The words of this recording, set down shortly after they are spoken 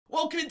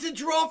welcome into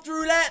Draft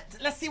Roulette.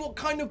 Let's see what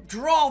kind of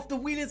draft the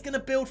wheel is going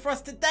to build for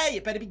us today.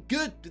 It better be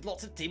good with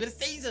lots of team of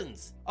the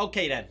seasons.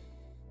 Okay then,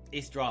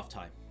 it's draft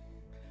time.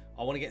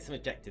 I want to get some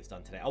objectives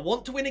done today. I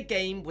want to win a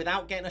game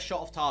without getting a shot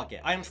off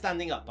target. I am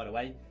standing up, by the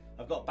way.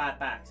 I've got a bad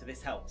back, so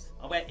this helps.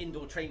 I wear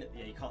indoor trainers.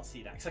 Yeah, you can't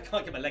see that because I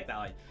can't get my leg that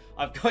high.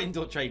 I've got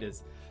indoor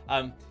trainers.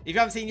 If you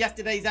haven't seen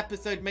yesterday's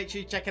episode, make sure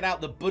you check it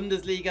out. The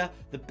Bundesliga,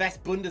 the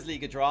best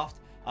Bundesliga draft.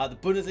 The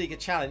Bundesliga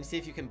challenge, see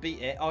if you can beat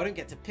it. Oh, I don't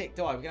get to pick,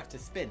 do I? We're going to have to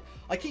spin.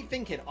 I keep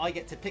thinking I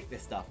get to pick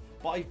this stuff,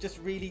 but I just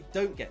really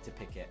don't get to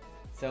pick it.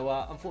 So,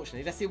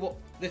 unfortunately, let's see what...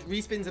 Let's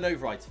respins and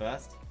overrides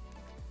first.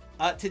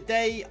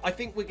 Today, I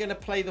think we're going to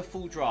play the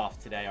full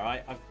draft today, all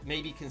right? I've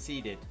maybe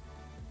conceded.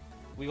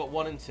 We got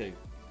 1 and 2.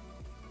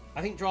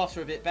 I think drafts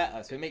are a bit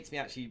better, so it makes me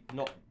actually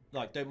not,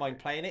 like, don't mind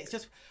playing it. It's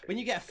just, when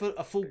you get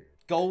a full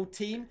gold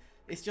team,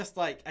 it's just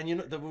like, and you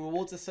know, the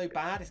rewards are so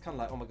bad, it's kind of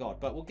like, oh my god.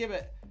 But we'll give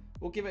it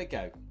a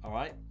go, all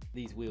right?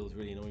 These wheels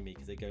really annoy me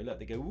because they go, look,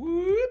 they go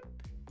whoop.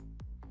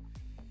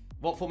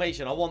 What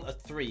formation? I want a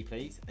 3,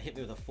 please. Hit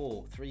me with a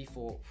 4. 3,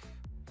 4.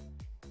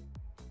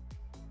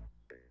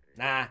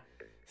 Nah,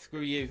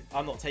 screw you.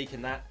 I'm not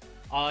taking that.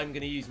 I'm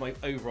going to use my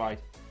override.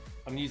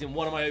 I'm using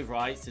one of my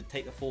overrides to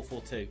take the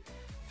 4-4-2.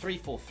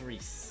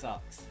 3-4-3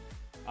 sucks.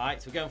 All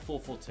right, so we're going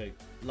 4-4-2.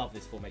 Love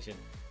this formation.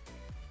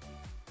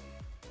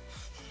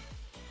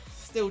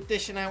 Still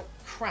dishing out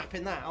crap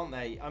in that, aren't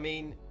they? I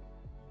mean,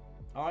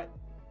 all right.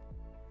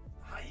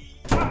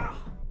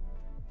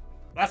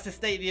 That's the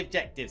state of the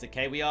objectives,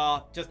 okay? We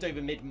are just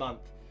over mid-month.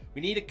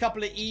 We need a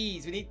couple of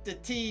E's. We need the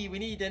T. We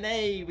need an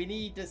A. We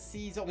need a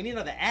C. We need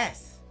another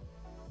S.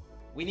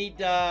 We need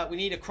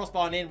a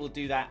crossbar and in. We'll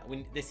do that.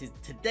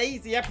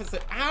 Today's the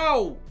episode.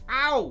 Ow!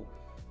 Ow!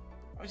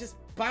 I just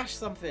bashed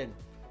something.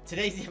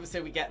 Today's the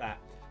episode. We get that.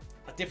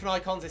 Different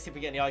icons. Let's see if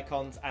we get any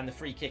icons. And the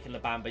free kick and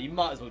Labamba. You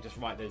might as well just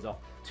write those off.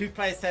 2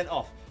 players sent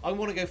off. I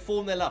want to go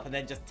 4-0 up and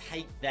then just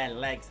take their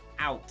legs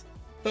out.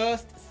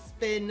 First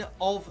spin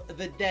of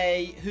the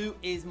day. Who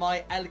is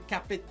my El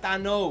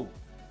Capitano?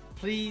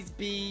 Please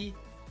be...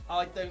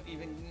 I don't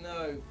even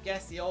know.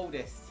 Guess the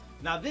oldest.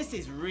 Now this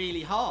is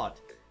really hard.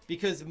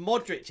 Because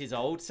Modric is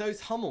old. So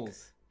is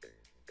Hummels.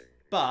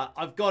 But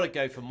I've got to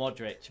go for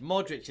Modric.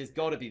 Modric has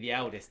got to be the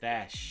eldest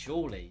there.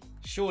 Surely.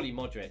 Surely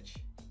Modric.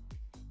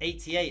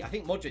 88. I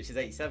think Modric is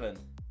 87.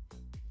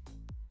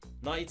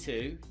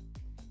 92.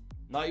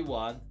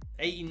 91.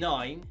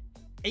 89.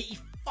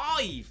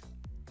 85.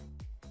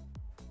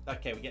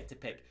 Okay, we get to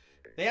pick.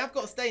 They have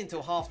got to stay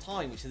until half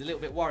time, which is a little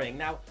bit worrying.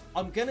 Now,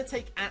 I'm going to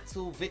take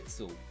Axel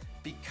Witsel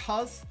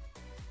because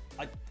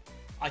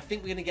I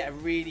think we're going to get a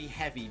really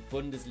heavy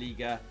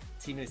Bundesliga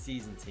team of the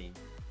season team.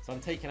 So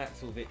I'm taking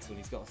Axel Witsel and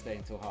he's got to stay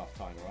until half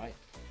time, all right?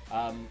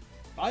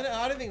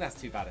 I don't think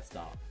that's too bad a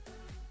start.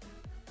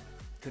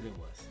 Could have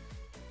been worse.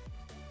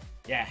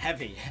 Yeah,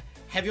 heavy.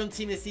 Heavy on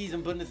team of the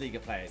season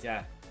Bundesliga players,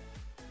 yeah.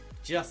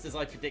 Just as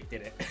I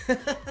predicted it.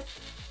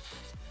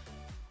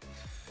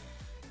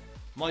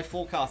 My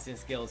forecasting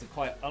skills are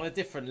quite on a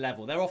different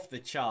level. They're off the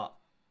chart.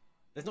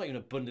 There's not even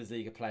a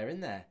Bundesliga player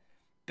in there.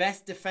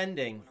 Best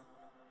defending.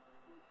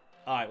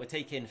 All right, we're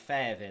taking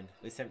Fairvin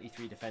with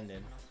 73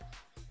 defending.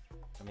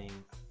 I mean,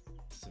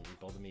 doesn't really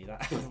bother me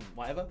that.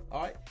 Whatever.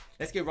 All right,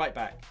 let's go right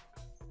back.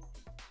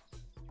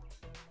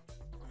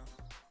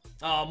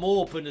 Ah,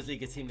 more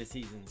Bundesliga team of the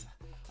seasons.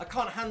 I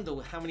can't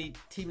handle how many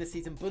team of the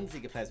season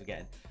Bundesliga players we're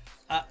getting.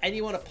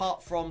 Anyone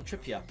apart from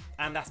Trippier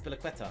and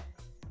Azpilicueta.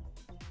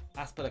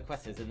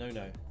 Azpilicueta is a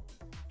no-no.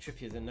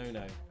 Trippier is a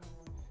no-no.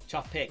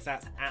 Chuff picks,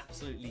 that's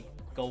absolutely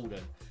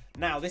golden.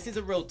 Now, this is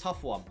a real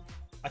tough one.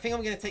 I think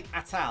I'm going to take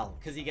Atal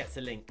because he gets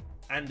a link.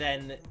 And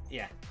then,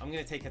 yeah, I'm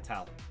going to take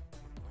Atal.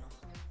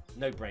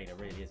 No-brainer,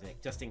 really, isn't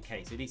it? Just in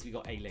case. At least we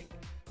got a link.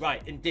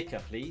 Right,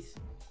 Indica, please.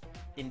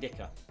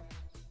 Indica.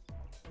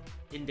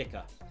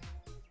 Indica.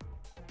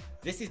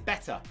 This is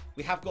better.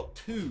 We have got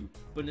 2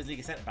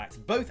 Bundesliga centre-backs.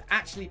 Both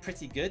actually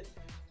pretty good.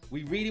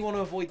 We really want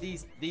to avoid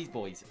these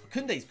boys.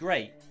 Kunde's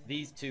great.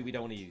 These 2 we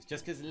don't want to use.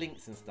 Just because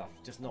links and stuff.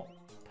 Just not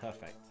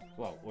perfect.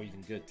 Well, or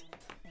even good.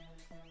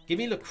 Give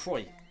me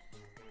LaCroix.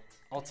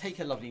 I'll take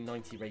a lovely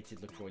 90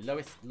 rated LaCroix.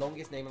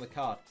 Longest name on the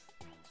card.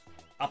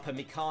 Upper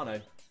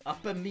Mikano.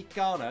 Upper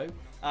Mikano.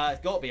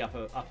 It's got to be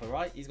upper,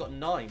 right? He's got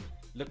 9.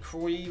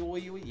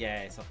 LaCroix.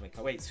 Yeah, it's Upper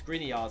Mikano. Wait,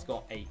 Skriniar's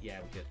got 8. Yeah,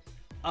 we're good.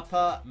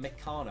 Upper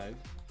Mikano.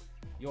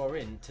 You're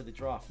into the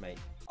draft, mate.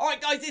 All right,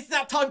 guys, it's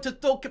now time to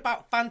talk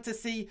about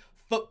fantasy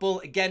football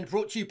again,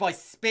 brought to you by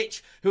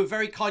Spitch, who are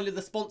very kindly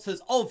the sponsors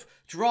of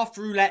Draft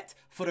Roulette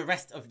for the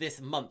rest of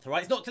this month, all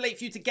right? It's not too late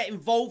for you to get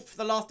involved for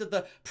the last of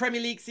the Premier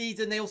League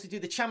season. They also do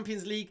the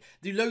Champions League,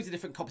 do loads of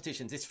different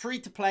competitions. It's free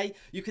to play.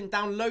 You can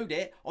download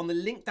it on the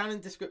link down in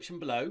the description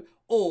below,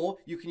 or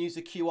you can use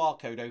the QR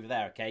code over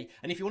there, okay?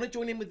 And if you want to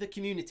join in with the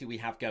community we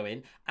have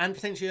going and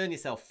potentially earn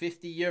yourself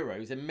 50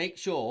 euros, and make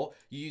sure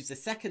you use the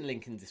second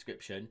link in the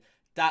description,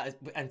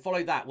 and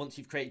follow that once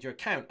you've created your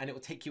account, and it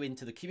will take you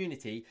into the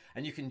community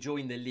and you can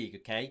join the league,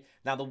 okay?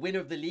 Now, the winner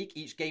of the league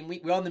each game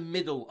week, we're in the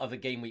middle of a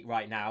game week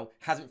right now,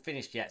 hasn't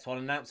finished yet, so I'll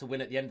announce a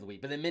winner at the end of the week.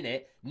 But in a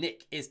minute,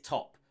 Nick is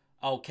top.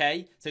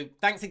 Okay, so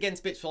thanks again,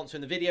 Spitz, for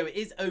sponsoring the video. It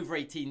is over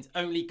 18s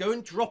only. Go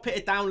and drop it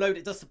a download.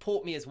 It does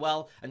support me as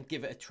well, and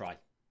give it a try.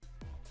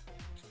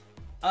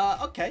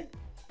 Okay.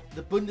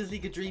 The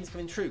Bundesliga dream's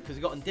coming true because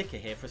we've got Ndicka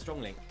here for a strong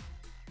link.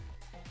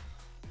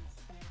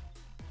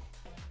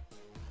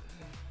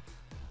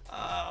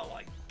 Oh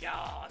my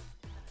god.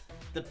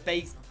 The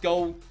base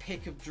gold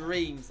pick of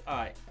dreams.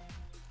 Alright.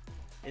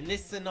 In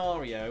this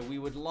scenario, we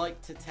would like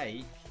to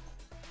take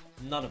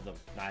none of them.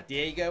 Nah,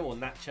 Diego or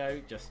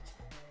Nacho, just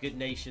good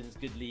nations,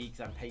 good leagues,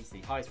 and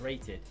pacey. Highest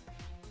rated.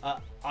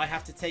 I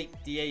have to take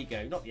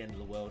Diego. Not the end of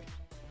the world.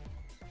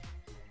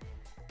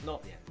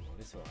 Not the end of the world.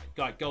 It's alright.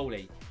 Right,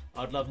 goalie.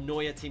 I'd love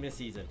Neuer team of the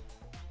season.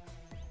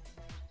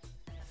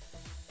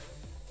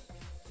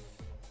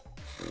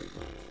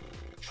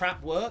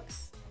 Trap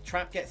works.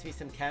 Trap gets me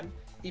some chem.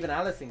 Even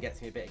Allison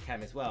gets me a bit of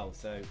chem as well,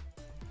 so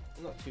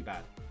not too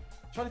bad.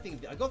 I'm trying to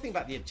think. I've got to think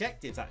about the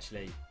objectives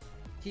actually.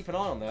 Keep an eye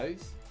on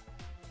those.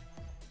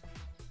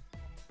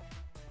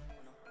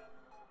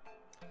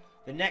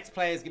 The next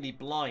player is going to be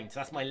blind, so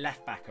that's my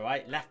left back, all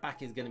right? Left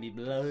back is going to be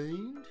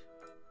blind.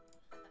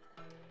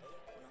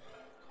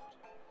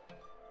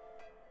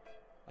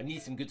 I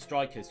need some good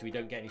strikers so we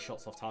don't get any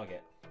shots off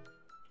target.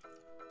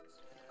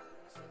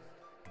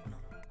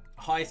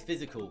 Highest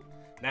physical.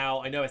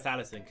 Now, I know it's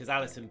Allison, because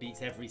Allison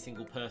beats every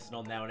single person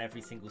on there on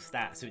every single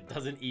stat, so it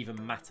doesn't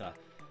even matter.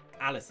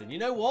 Allison, you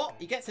know what?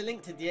 He gets a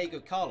link to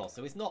Diego Carlos,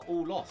 so it's not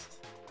all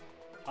lost.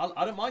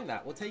 I don't mind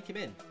that. We'll take him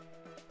in.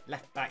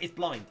 Left back. It's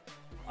blind.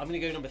 I'm going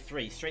to go number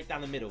 3, straight down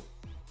the middle.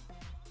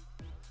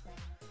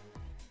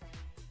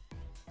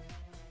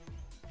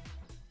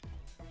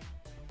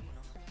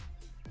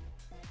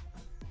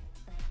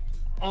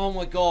 Oh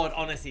my god,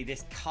 honestly,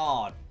 this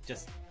card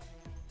just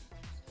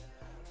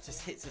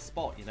hits a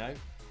spot, you know?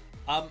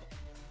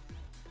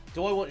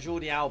 Do I want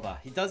Jordi Alba?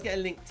 He does get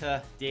a link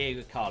to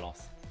Diego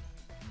Carlos.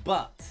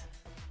 But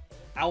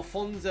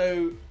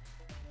Alphonso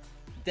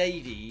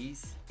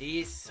Davies,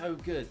 he is so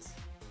good.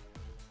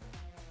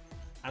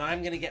 And I'm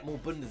going to get more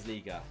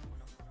Bundesliga.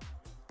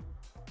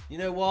 You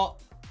know what?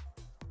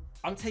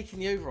 I'm taking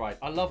the override.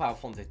 I love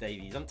Alphonso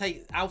Davies.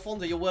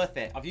 Alphonso, you're worth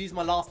it. I've used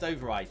my last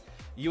override.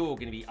 You're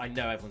going to be... I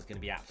know everyone's going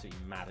to be absolutely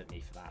mad at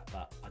me for that,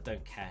 but I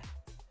don't care.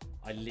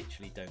 I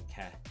literally don't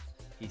care.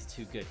 He's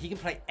too good. He can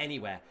play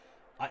anywhere.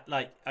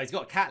 He's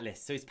got a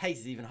catalyst, so his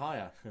pace is even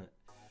higher.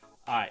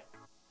 Alright.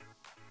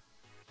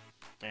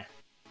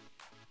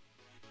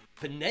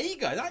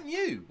 Panega, is that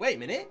new? Wait a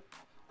minute.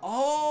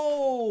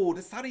 Oh,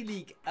 the Saudi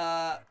League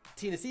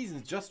team of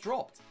seasons just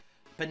dropped.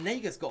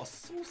 Panega's got a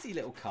saucy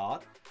little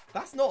card.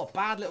 That's not a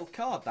bad little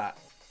card, that.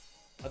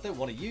 I don't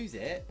want to use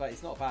it, but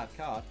it's not a bad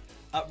card.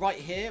 Right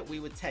here, we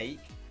would take...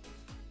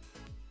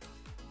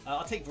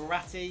 I'll take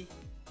Verratti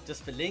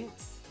just for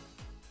links.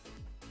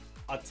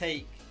 I'd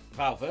take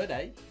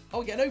Valverde. Oh,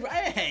 we get an over.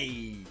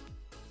 Hey!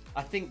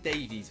 I think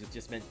Davies was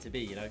just meant to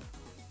be, you know.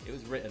 It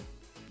was written.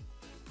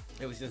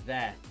 It was just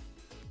there.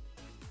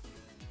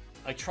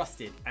 I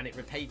trusted, and it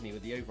repaid me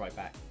with the override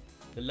back.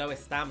 The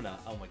lowest stamina.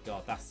 Oh my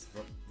god, that's...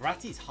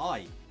 Verratti's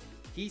high.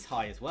 He's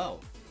high as well.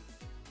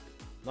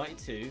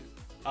 92.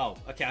 Oh,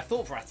 okay, I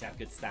thought Verratti had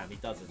good stam. He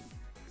doesn't.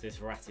 So this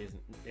Verratti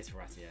isn't... It's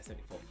Verratti, yeah,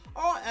 74.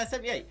 Oh,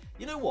 78.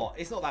 You know what?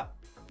 It's not that...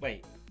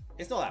 Wait.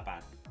 It's not that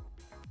bad.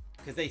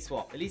 Because they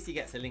swap. At least he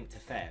gets a link to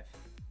Fev.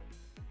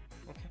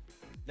 Okay.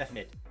 Left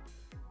mid.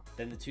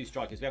 Then the 2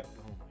 strikers. We have...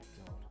 Oh my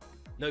god.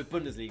 No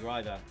Bundesliga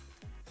either.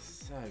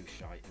 So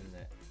shite, isn't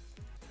it?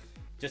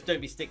 Just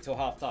don't be stick till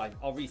half time.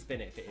 I'll respin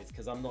it if it is,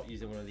 because I'm not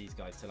using one of these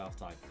guys till half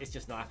time. It's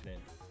just not happening.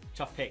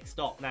 Chuff pick.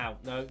 Stop now.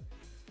 No.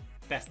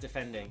 Best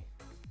defending.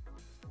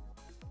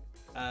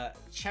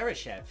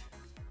 Cheryshev.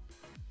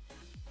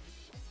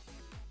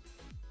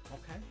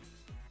 Okay.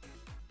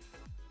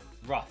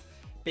 Rough.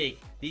 Big.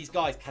 These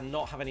guys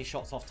cannot have any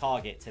shots off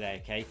target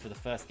today, okay, for the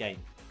first game.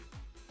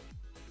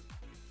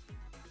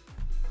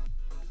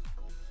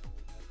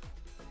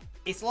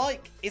 It's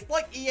like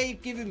EA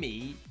giving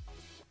me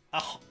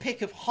a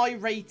pick of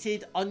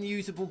high-rated,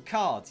 unusable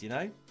cards, you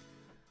know?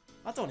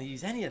 I don't want to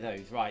use any of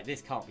those. Right,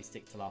 this can't be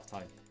stick till half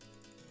time.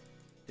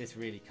 This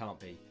really can't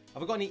be.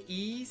 Have I got any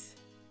E's?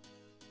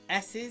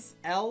 S's?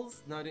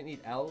 L's? No, I don't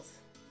need L's.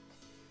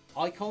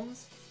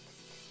 Icons?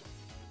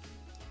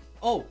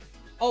 Oh,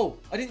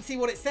 I didn't see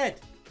what it said.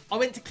 I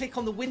went to click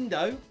on the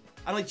window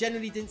and I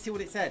generally didn't see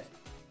what it said.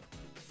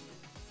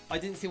 I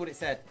didn't see what it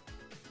said.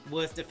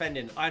 Worst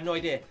defending. I have no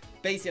idea.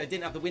 Basically, I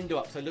didn't have the window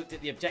up, so I looked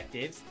at the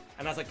objectives,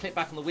 and as I clicked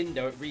back on the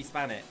window, it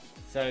respan it.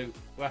 So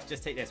we'll have to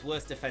just take this.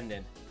 Worst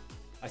defending.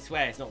 I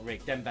swear it's not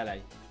rigged. Dembele.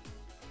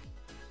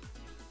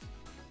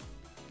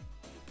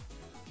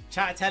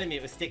 Chat are telling me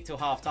it was stick till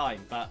half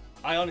time, but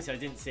I honestly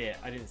didn't see it.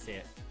 I didn't see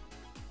it.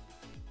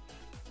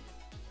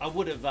 I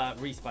would have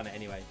respun it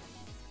anyway.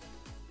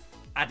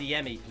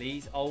 Adeyemi,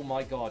 please. Oh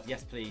my god,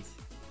 yes please.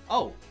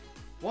 Oh,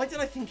 why did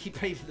I think he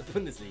played in the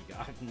Bundesliga?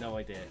 I have no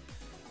idea.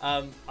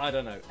 I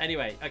don't know.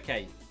 Anyway,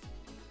 okay.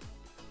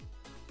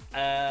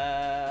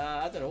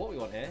 I don't know what we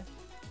want here.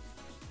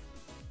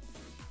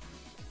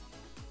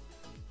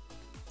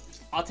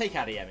 I'll take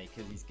Adeyemi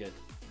because he's good.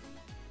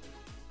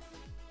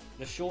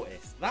 The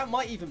shortest. That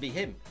might even be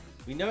him.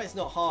 We know it's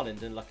not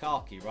Haaland and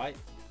Lukaku, right?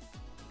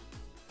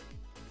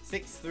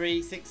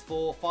 6'3",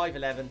 6'4",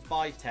 5'11",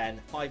 5'10",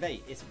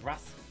 5'8". It's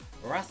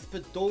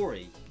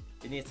Raspadori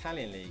in the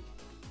Italian league.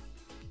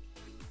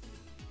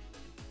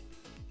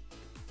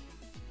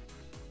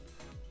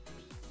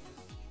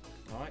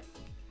 Alright.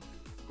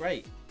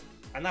 Great.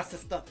 And that's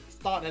the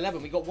starting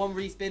 11. We got one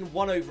respin,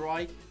 one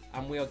override,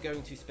 and we are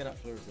going to spin up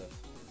for the reserve.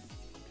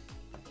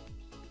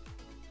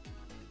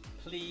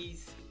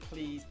 Please,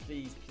 please,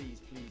 please,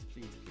 please, please,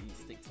 please, please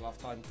stick to last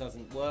time.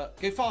 Doesn't work.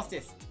 Go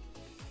fastest.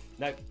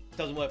 No,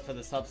 doesn't work for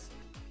the subs.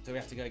 So we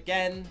have to go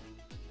again.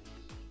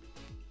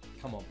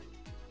 Come on.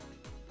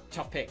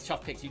 Chuff picks,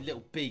 you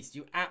little beast.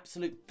 You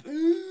absolute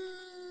boost.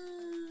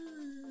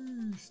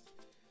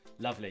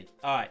 Lovely.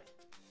 All right.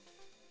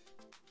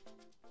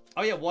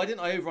 Oh yeah, why didn't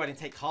I override and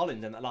take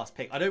Haaland in that last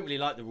pick? I don't really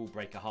like the rule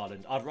breaker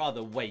Haaland. I'd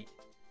rather wait.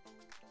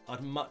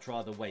 I'd much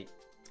rather wait.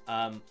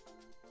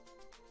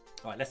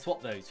 All right, let's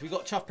swap those. So we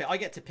got Chuff pick. I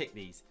get to pick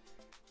these.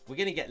 We're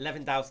going to get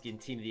Lewandowski in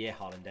Team of the Year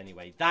Haaland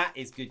anyway. That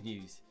is good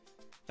news.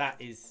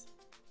 That's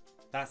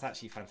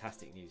actually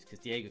fantastic news because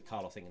Diego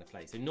Carlos ain't going to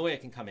play. So Neuer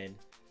can come in.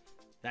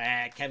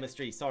 There,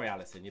 chemistry. Sorry,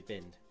 Allison, you're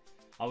binned.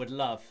 I would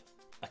love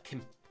a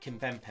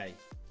Kimpembe.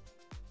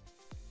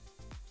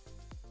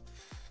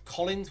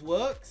 Collins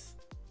works.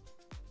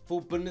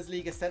 Full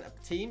Bundesliga centre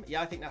team.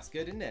 Yeah, I think that's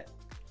good, isn't it?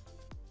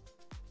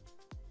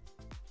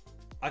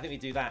 I think we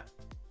do that.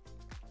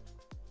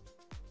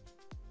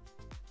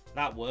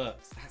 That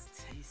works. That's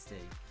tasty.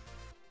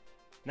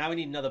 Now we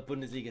need another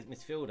Bundesliga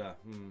midfielder.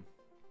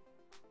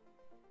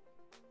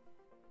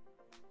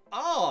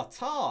 Oh,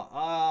 Tar.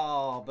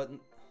 Oh, but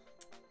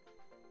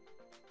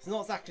it's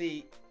not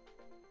exactly.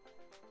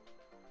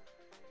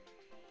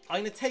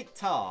 I'm going to take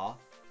Tar.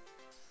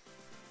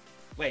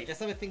 Wait, let's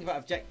have a think about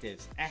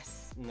objectives.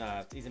 S.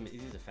 No, he's a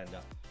defender.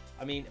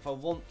 I mean, if I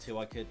want to,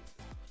 I could.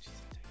 Oh, geez,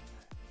 I don't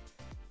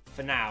know.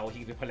 For now, he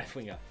can be my left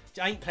winger.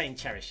 I ain't playing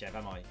Cheryshev,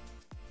 am I?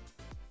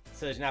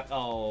 Surgeon Ab.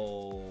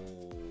 Oh.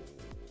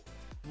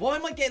 Why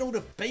am I getting all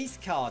the base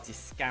cards, you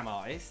scam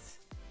artist?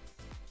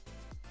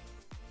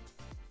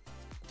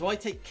 Do I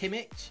take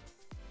Kimmich?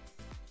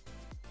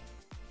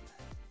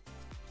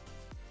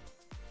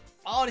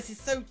 Oh, this is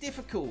so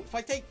difficult. If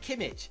I take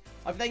Kimmich,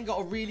 I've then got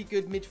a really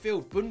good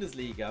midfield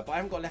Bundesliga, but I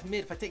haven't got left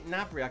mid. If I take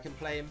Gnabry, I can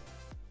play him.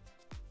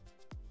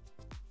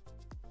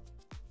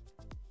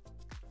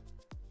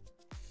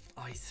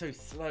 Oh, he's so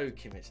slow,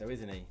 Kimmich, though,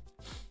 isn't he?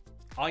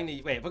 I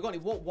need. Wait, have I got any?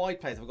 What wide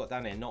players have I got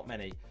down here? Not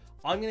many.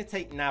 I'm going to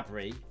take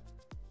Gnabry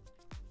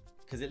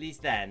because at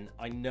least then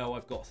I know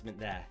I've got something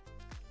there.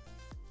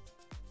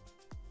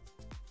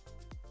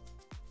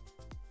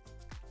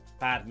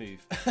 Bad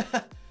move.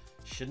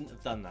 Shouldn't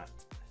have done that.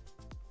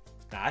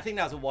 Nah, I think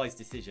that was a wise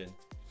decision.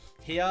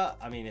 Here,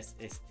 I mean, it's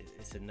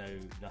a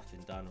nothing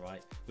done,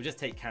 right? We'll just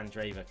take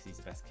Kandreva because he's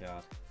the best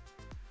card.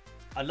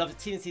 I love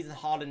the team of the season: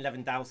 Haaland,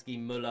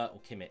 Lewandowski, Muller, or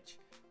Kimmich.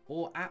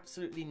 Or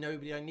absolutely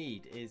nobody I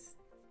need is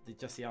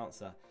just the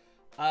answer.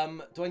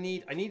 Do I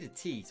need a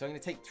T? So I'm going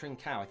to take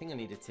Trincao. I think I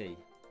need a T.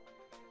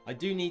 I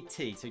do need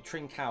T, so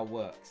Trincao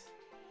works.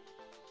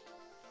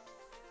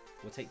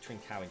 We'll take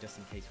Trincao in just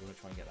in case we want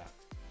to try and get that.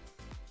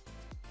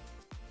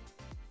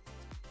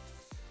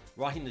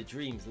 Raheem the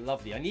Dreams,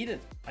 lovely. I need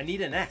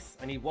an S.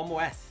 I need one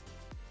more S.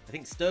 I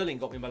think Sterling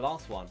got me my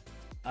last one.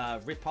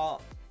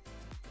 Rippart,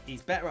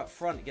 he's better up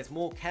front. He gets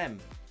more chem.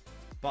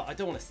 But I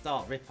don't want to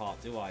start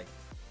Rippart, do I?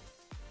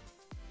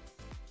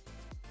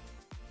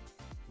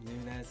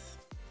 Nunes.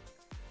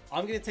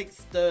 I'm going to take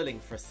Sterling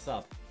for a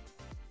sub.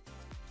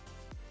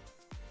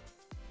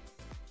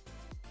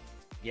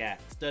 Yeah,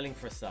 Sterling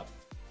for a sub.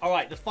 All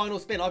right, the final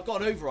spin. I've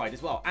got an override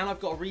as well. And I've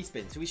got a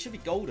respin. So we should be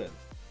golden.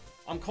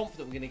 I'm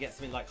confident we're going to get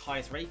something like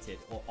highest rated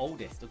or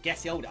oldest or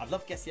guess the oldest. I'd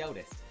love to guess the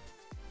oldest.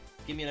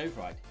 Give me an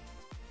override.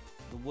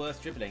 The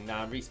worst dribbling.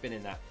 Nah, I'm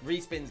respinning that.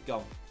 Respin's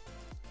gone.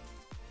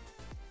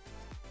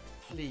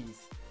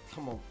 Please.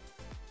 Come on.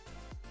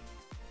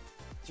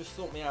 Just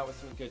sort me out with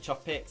something good.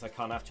 Chuff picks. I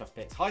can't have chuff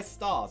picks. High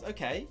stars.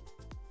 Okay.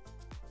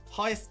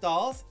 Highest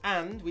stars.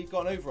 And we've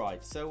got an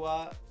override.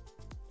 So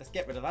let's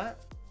get rid of that.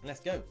 And let's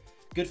go.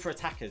 Good for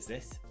attackers,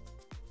 this.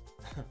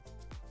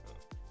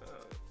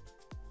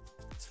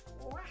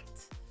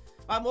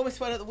 I'm almost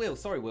thrown at the wheel.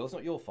 Sorry, Will. It's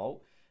not your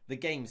fault. The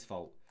game's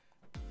fault.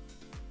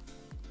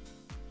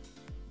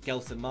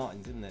 Gelson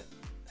Martins, isn't it?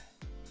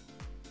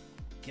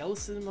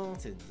 Gelson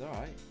Martins. All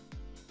right.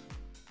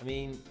 I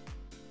mean,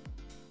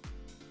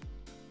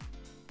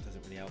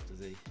 doesn't really help, does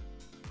he?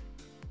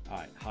 All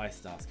right. High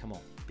stars. Come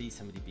on. Be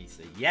somebody,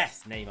 BC.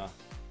 Yes, Neymar.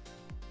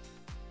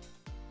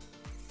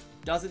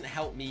 Doesn't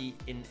help me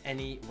in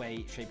any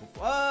way, shape, or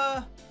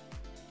form.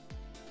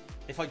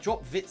 If I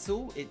drop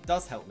Witsel, it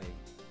does help me.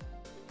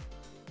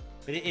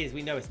 But it is,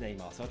 we know it's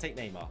Neymar, so I'll take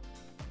Neymar.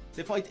 So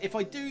if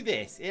I do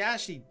this, it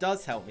actually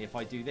does help me if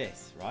I do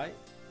this, right?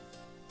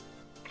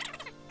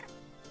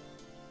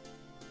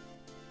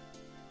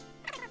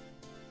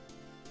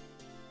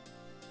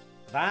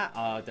 That?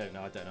 Oh, I don't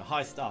know.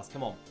 High stars,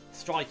 come on.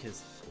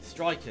 Strikers.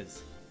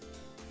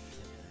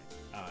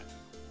 Alright.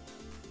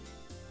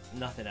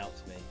 Nothing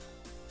helps me.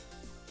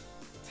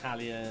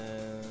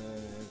 Italian,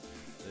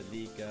 La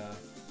Liga.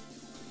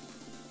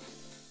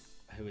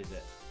 Who is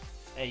it?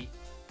 8.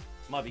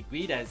 Might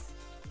be Guides.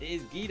 It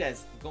is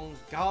Guides.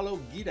 Gonzalo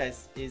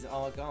Guides is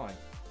our guy.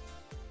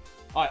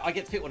 Alright, I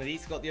get to pick one of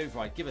these. Got the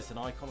override. Give us an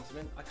icon or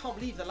something. I can't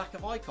believe the lack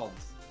of icons.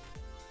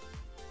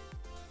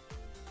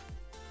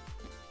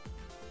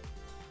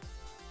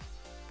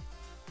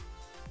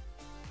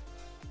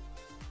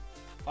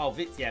 Oh,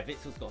 yeah,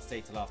 Witzel's got to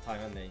stay till half time,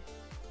 hasn't he?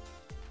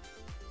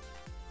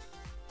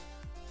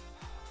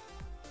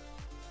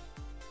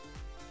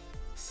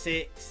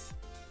 Six,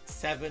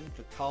 7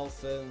 for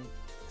Carlson,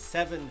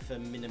 7 for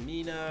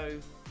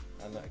Minamino.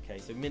 Okay,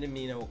 so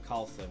Minamino or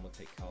Carlson. We'll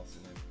take Carlson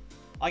then.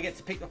 I get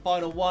to pick the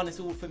final one. It's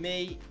all for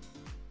me.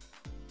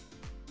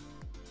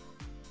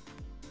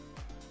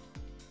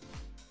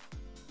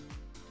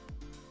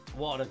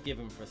 What would I have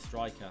given for a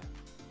striker?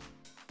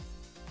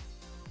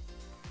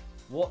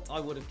 What I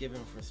would have given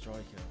for a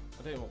striker?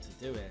 I don't know what to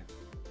do here.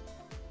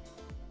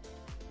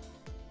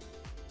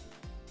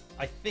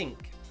 I think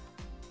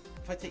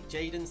if I take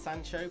Jadon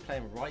Sancho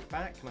playing right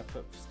back and I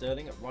put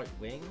Sterling at right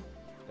wing,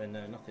 then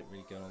no, nothing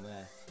really going on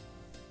there.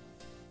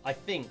 I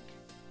think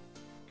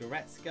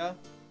Goretzka.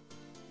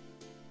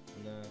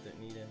 No, I don't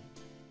need him.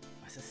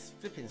 It's a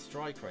flipping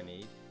striker I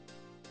need.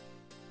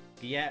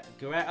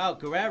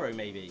 Guerrero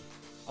maybe.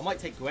 I might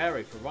take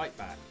Guerrero for right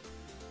back.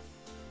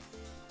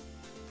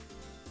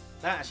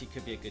 That actually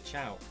could be a good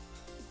shout.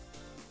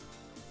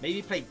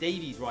 Maybe play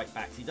Davies right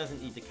back, so he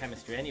doesn't need the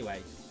chemistry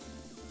anyway.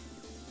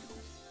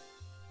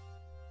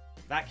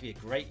 That could be a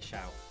great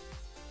shout.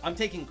 I'm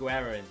taking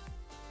Guerrero in.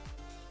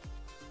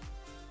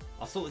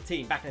 I'll sort the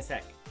team. Back in a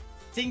sec.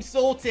 Team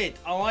sorted.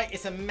 Alright,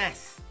 it's a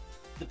mess.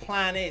 The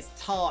plan is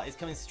Tart is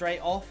coming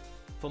straight off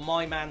for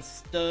my man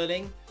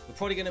Sterling. We're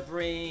probably going to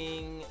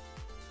bring...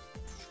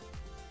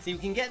 See, we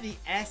can get the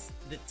S,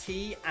 the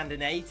T, and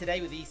an A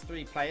today with these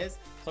 3 players.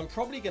 So I'm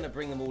probably going to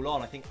bring them all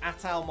on. I think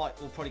Atal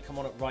will probably come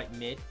on at right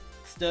mid.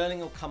 Sterling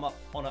will come up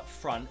on up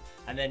front.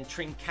 And then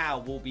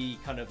Trincao will be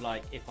kind of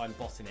like, if I'm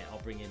bossing it, I'll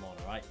bring him on,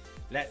 all right?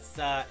 Let's, it's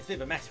a bit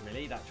of a mess,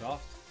 really, that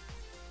draft.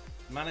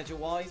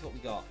 Manager-wise, what we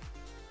got?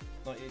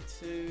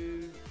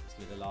 92. Let's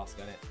give it the last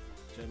guy,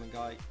 innit? German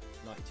guy,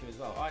 92 as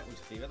well. All right, we'll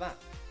just leave it at that.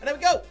 And there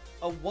we go.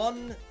 A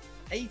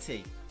 180.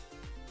 See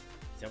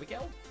how we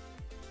get on.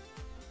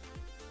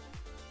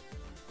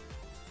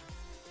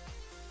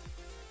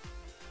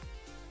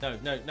 No,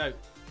 no, no.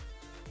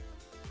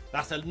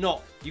 That's a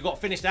knock. You got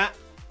to finish that.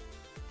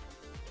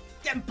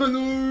 Get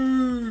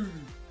balloon.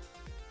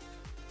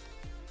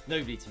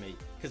 Nobody to me.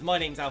 Because my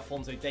name's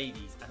Alphonso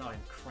Davies and I'm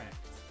cracked.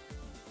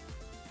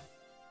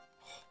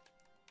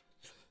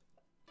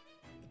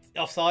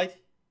 Offside?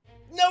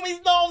 No,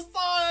 he's not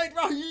offside,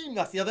 Raheem.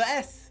 That's the other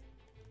S.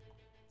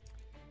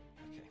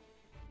 Okay.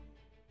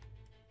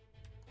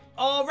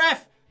 Oh,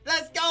 ref.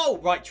 Let's go.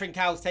 Right,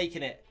 Trincao's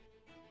taking it.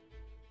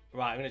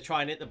 Right, I'm going to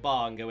try and hit the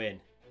bar and go in.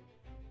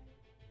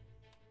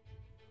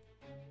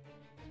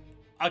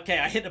 Okay,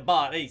 I hit the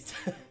bar at least.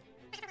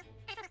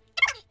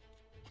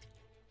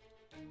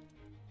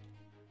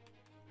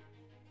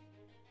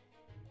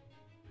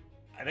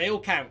 And they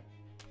all count.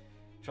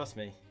 Trust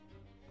me.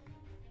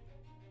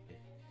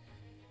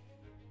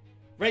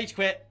 Rage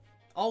quit.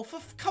 Oh,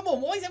 come on.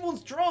 Why is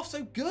everyone's draft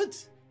so good?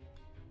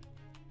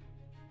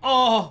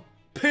 Oh,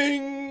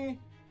 ping.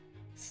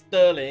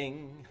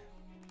 Sterling.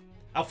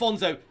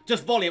 Alfonso,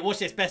 just volley it. Watch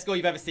this. Best goal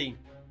you've ever seen.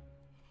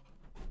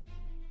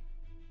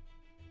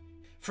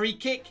 Free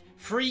kick.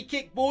 Free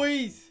kick,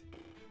 boys.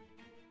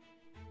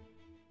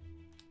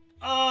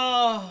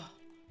 Ah. Oh.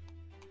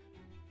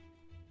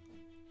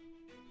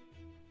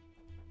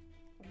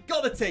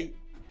 Got the tee.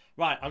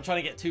 Right, I'm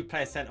trying to get 2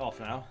 players sent off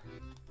now.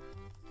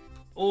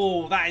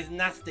 Oh, that is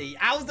nasty.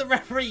 How's the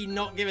referee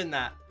not giving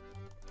that?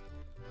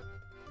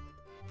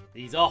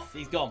 He's off.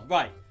 He's gone.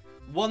 Right.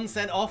 1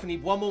 sent off. We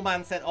need 1 more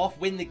man sent off.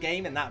 Win the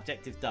game and that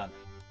objective's done.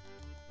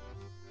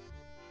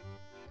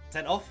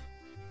 Sent off.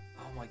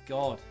 Oh my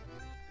god.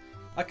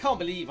 I can't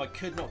believe I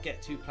could not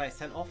get 2 players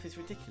sent off. It's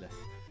ridiculous.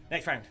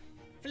 Next round.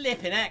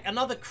 Flipping heck.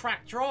 Another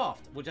crack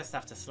draft. We'll just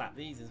have to slap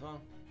these as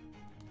well.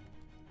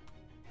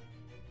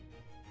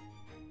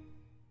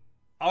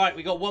 Alright,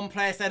 we got 1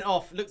 player sent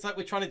off. Looks like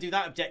we're trying to do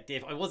that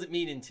objective. I wasn't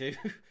meaning to.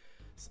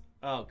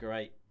 Oh,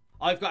 great.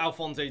 I've got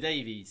Alphonso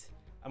Davies.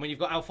 And when you've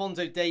got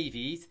Alphonso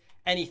Davies,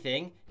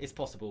 anything is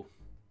possible.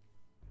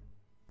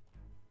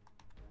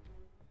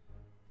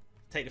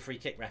 Take the free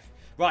kick, ref.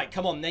 Right,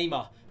 come on,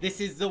 Neymar.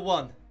 This is the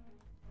one.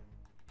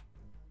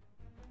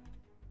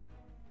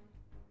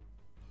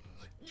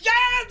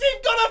 Yes,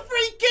 we've got a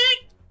free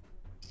kick!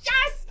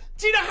 Yes!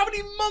 Do you know how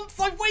many months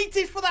I've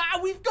waited for that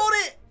and we've got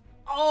it?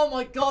 Oh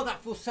my god,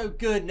 that feels so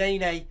good,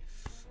 Nene.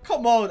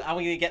 Come on. And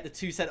we're going to get the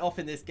 2 sent off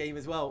in this game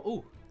as well.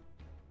 Ooh.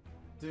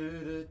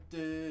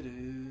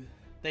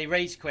 They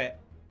rage quit.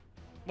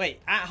 Wait,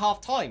 at half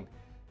time.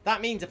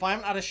 That means if I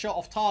haven't had a shot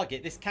off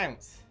target, this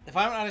counts. If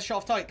I haven't had a shot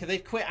off target, because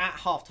they've quit at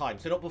half time.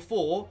 So not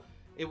before,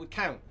 it would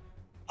count.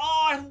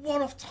 Oh, I had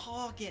 1 off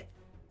target.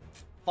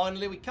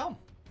 Finally we come.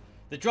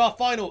 The draft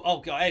final. Oh,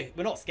 God. Hey,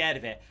 we're not scared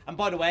of it. And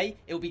by the way,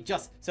 it will be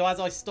just... So as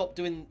I stopped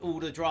doing all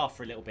the draft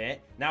for a little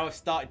bit, now I've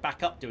started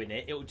back up doing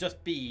it. It will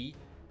just be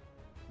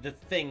the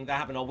thing that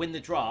happened. I'll win the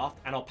draft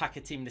and I'll pack a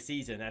team of the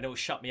season and it will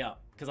shut me up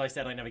because I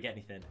said I never get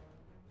anything.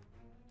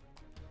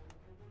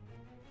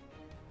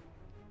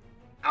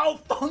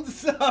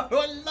 Alfonso,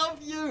 I love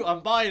you. I'm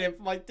buying him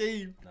for my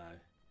team. No.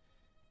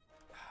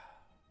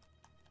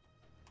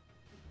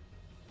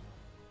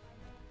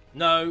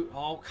 No.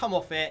 Oh, come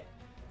off it.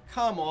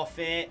 Come off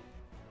it.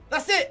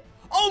 That's it.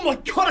 Oh my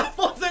God,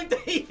 Alfonso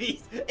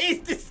Davies is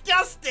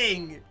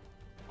disgusting.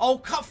 Oh,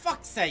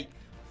 fuck's sake.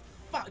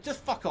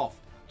 Just fuck off.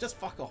 Just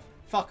fuck off.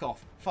 Fuck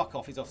off. Fuck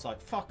off. He's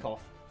offside. Fuck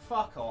off.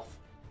 Fuck off.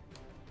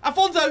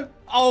 Alfonso.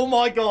 Oh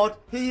my God.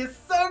 He is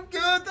so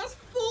good. That's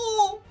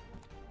 4.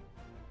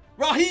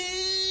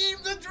 Raheem,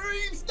 the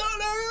dream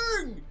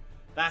Sterling.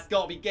 That's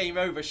got to be game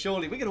over,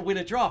 surely. We're going to win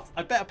a draft.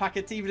 I better pack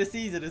a team of the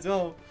season as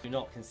well. Do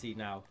not concede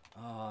now.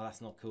 Oh, that's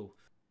not cool.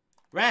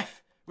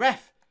 Ref.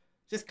 Ref.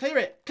 Just clear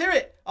it. Clear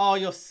it. Oh,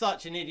 you're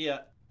such an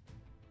idiot.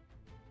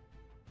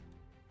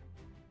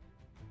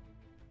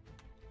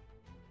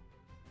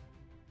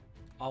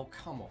 Oh,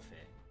 come off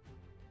it.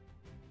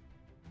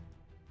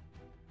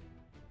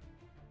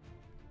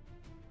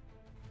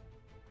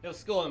 He'll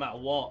score no matter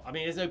what. I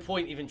mean, there's no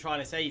point even trying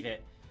to save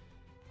it.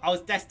 I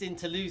was destined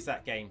to lose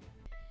that game.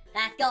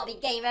 That's got to be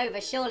game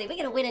over, surely. We're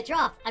going to win a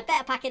draft. I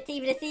better pack a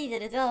team of the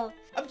season as well.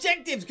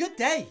 Objectives, good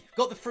day.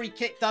 Got the free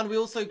kick done. We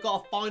also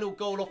got a final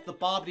goal off the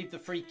bar. I believe the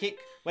free kick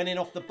went in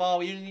off the bar.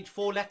 We only need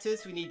 4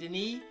 letters. We need an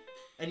E,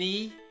 an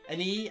E,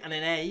 an E, and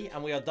an A,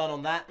 and we are done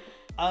on that.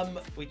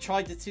 We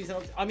tried the 2.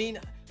 I mean,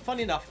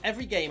 funny enough,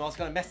 every game I was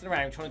kind of messing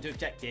around trying to do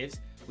objectives.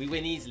 We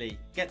win easily,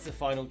 get to the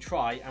final,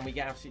 try, and we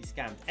get absolutely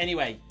scammed.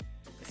 Anyway,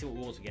 let's see what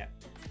rewards we get.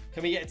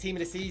 Can we get a team of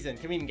the season?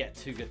 Can we even get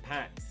 2 good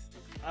packs?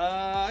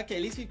 Okay,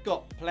 at least we've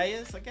got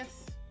players, I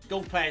guess.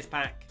 Gold players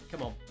pack.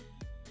 Come on.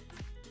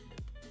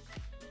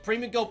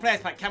 Premium gold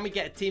players pack. Can we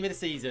get a team of the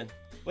season?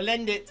 We'll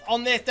end it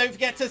on this. Don't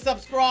forget to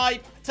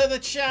subscribe to the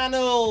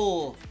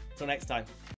channel. Till next time.